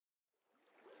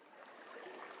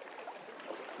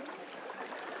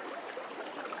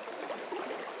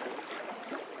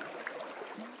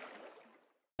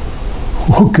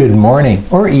Well, good morning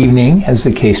or evening, as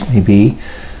the case may be.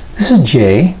 This is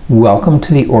Jay. Welcome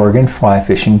to the Oregon Fly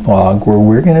Fishing Blog, where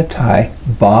we're going to tie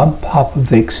Bob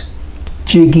Popovic's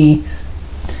Jiggy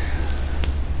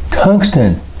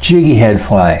Tungsten Jiggy Head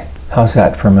fly. How's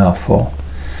that for a mouthful?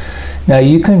 Now,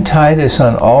 you can tie this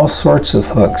on all sorts of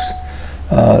hooks.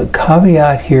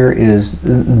 Caveat here is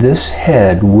this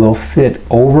head will fit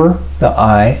over the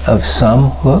eye of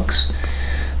some hooks,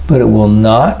 but it will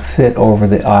not fit over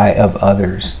the eye of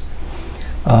others.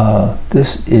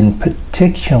 This in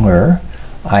particular,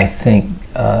 I think,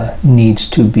 needs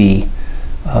to be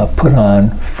put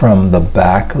on from the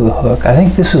back of the hook. I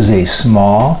think this is a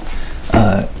small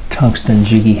tungsten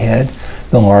jiggy head.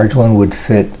 The large one would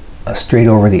fit straight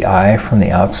over the eye from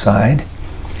the outside.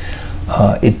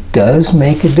 It does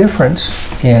make a difference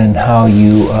in how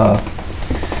you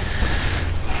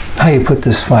put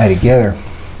this fly together.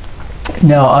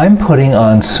 Now I'm putting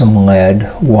on some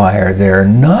lead wire there,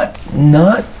 not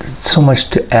so much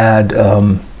to add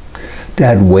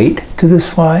weight to this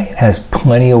fly. It has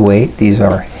plenty of weight. These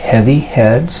are heavy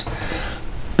heads,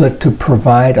 but to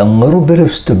provide a little bit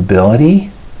of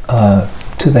stability to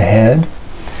the head.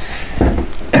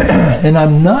 And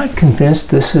I'm not convinced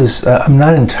this is, I'm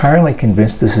not entirely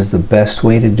convinced this is the best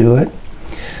way to do it.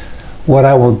 What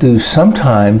I will do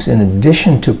sometimes, in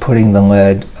addition to putting the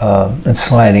lead and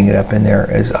sliding it up in there,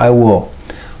 is I will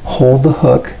hold the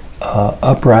hook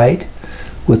upright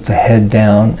with the head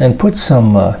down and put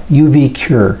some UV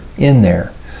cure in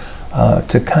there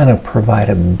to kind of provide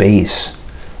a base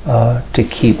to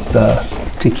keep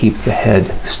the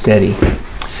head steady.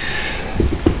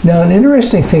 Now, an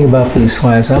interesting thing about these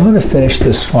flies, I'm going to finish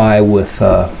this fly with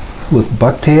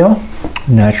bucktail,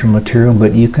 natural material,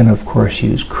 but you can of course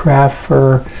use craft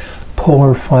fur,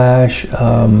 polar flash,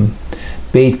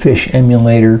 baitfish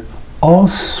emulator, all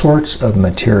sorts of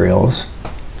materials.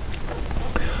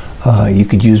 You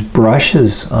could use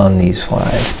brushes on these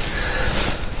flies.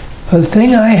 The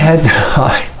thing I had,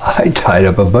 I tied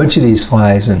up a bunch of these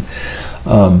flies, and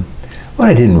what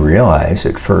I didn't realize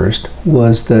at first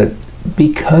was that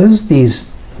because these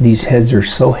heads are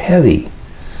so heavy,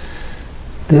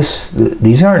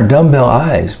 these aren't dumbbell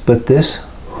eyes, but this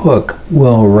hook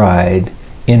will ride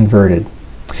inverted.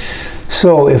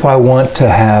 So if I want to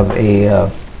have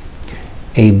a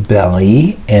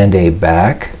belly and a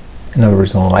back, in other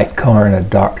words, a light color and a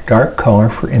dark color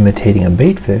for imitating a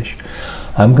baitfish,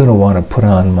 I'm going to want to put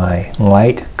on my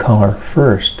light color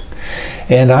first.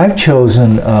 And I've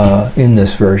chosen in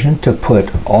this version to put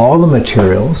all the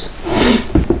materials.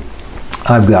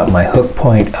 I've got my hook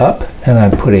point up, and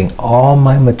I'm putting all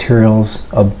my materials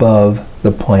above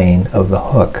the plane of the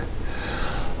hook.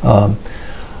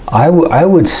 I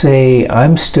would say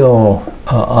I'm still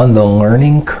on the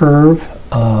learning curve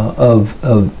of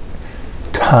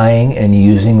tying and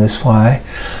using this fly.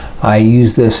 I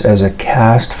use this as a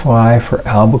cast fly for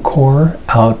albacore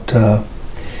out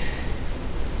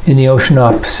in the ocean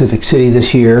off Pacific City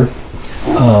this year.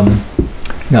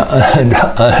 Now,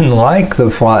 unlike the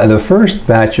first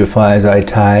batch of flies I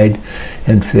tied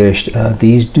and fished,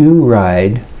 these do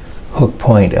ride hook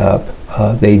point up.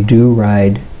 They do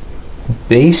ride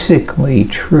basically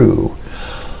true.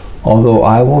 Although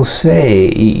I will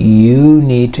say you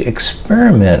need to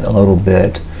experiment a little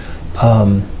bit.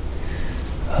 I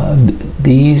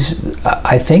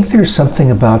think there's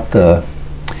something about the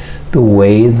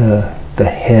way the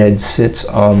head sits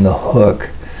on the hook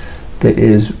that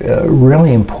is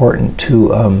really important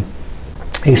to,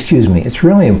 it's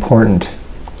really important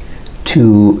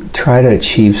to try to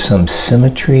achieve some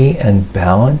symmetry and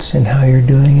balance in how you're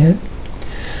doing it.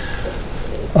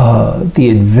 The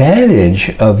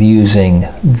advantage of using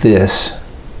this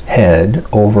head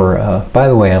over, by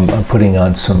the way, I'm putting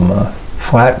on some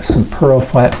pearl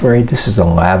flat braid. This is a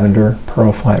lavender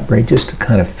pearl flat braid, just to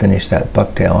kind of finish that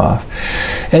bucktail off.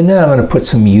 And then I'm going to put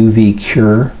some UV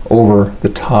cure over the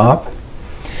top.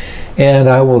 And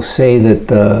I will say that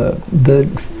the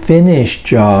finished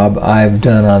job I've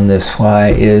done on this fly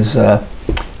is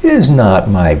not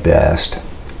my best.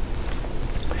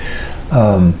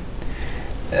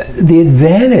 The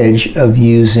advantage of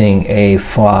using a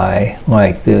fly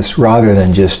like this rather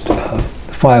than just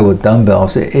fly with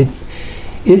dumbbells, it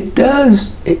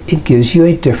gives you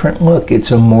a different look.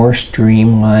 It's a more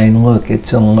streamlined look.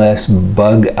 It's a less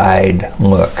bug-eyed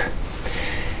look.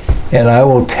 And I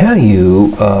will tell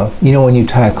you, you know, when you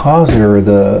tie closer,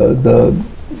 the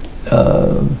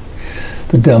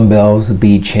dumbbells, the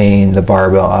bead chain, the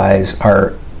barbell eyes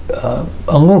are a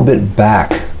little bit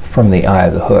back from the eye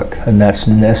of the hook, and that's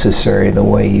necessary the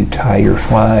way you tie your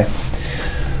fly.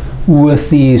 With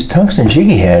these tungsten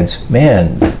jiggy heads,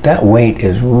 man, that weight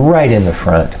is right in the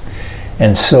front.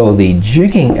 And so the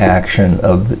jigging action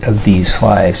of these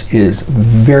flies is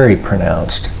very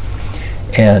pronounced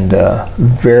and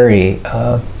very,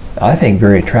 I think,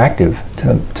 very attractive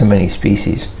to many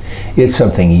species. It's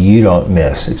something you don't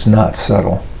miss. It's not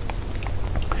subtle.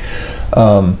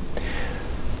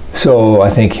 So I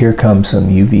think here comes some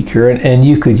UV cure, and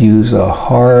you could use a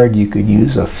hard, you could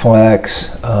use a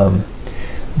flex.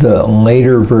 The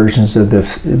later versions of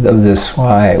this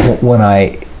fly, when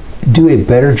I do a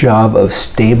better job of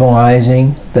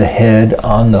stabilizing the head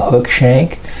on the hook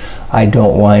shank, I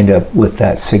don't wind up with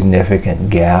that significant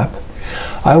gap.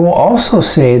 I will also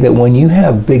say that when you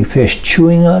have big fish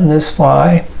chewing on this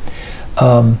fly,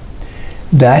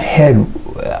 that head,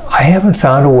 I haven't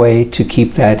found a way to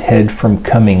keep that head from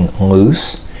coming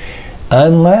loose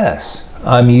unless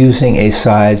I'm using a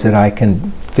size that I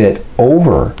can fit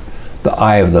over the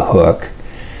eye of the hook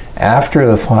after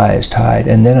the fly is tied,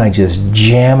 and then I just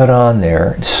jam it on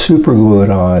there, super glue it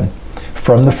on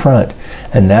from the front,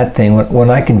 and that thing, when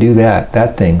I can do that,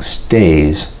 that thing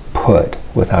stays put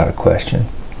without a question.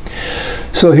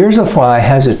 So here's a fly,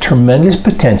 has a tremendous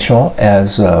potential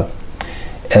as a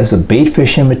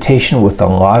baitfish imitation with a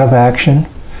lot of action.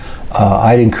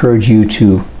 I'd encourage you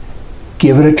to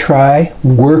give it a try,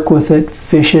 work with it,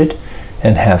 fish it,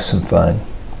 and have some fun.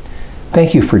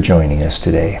 Thank you for joining us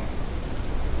today.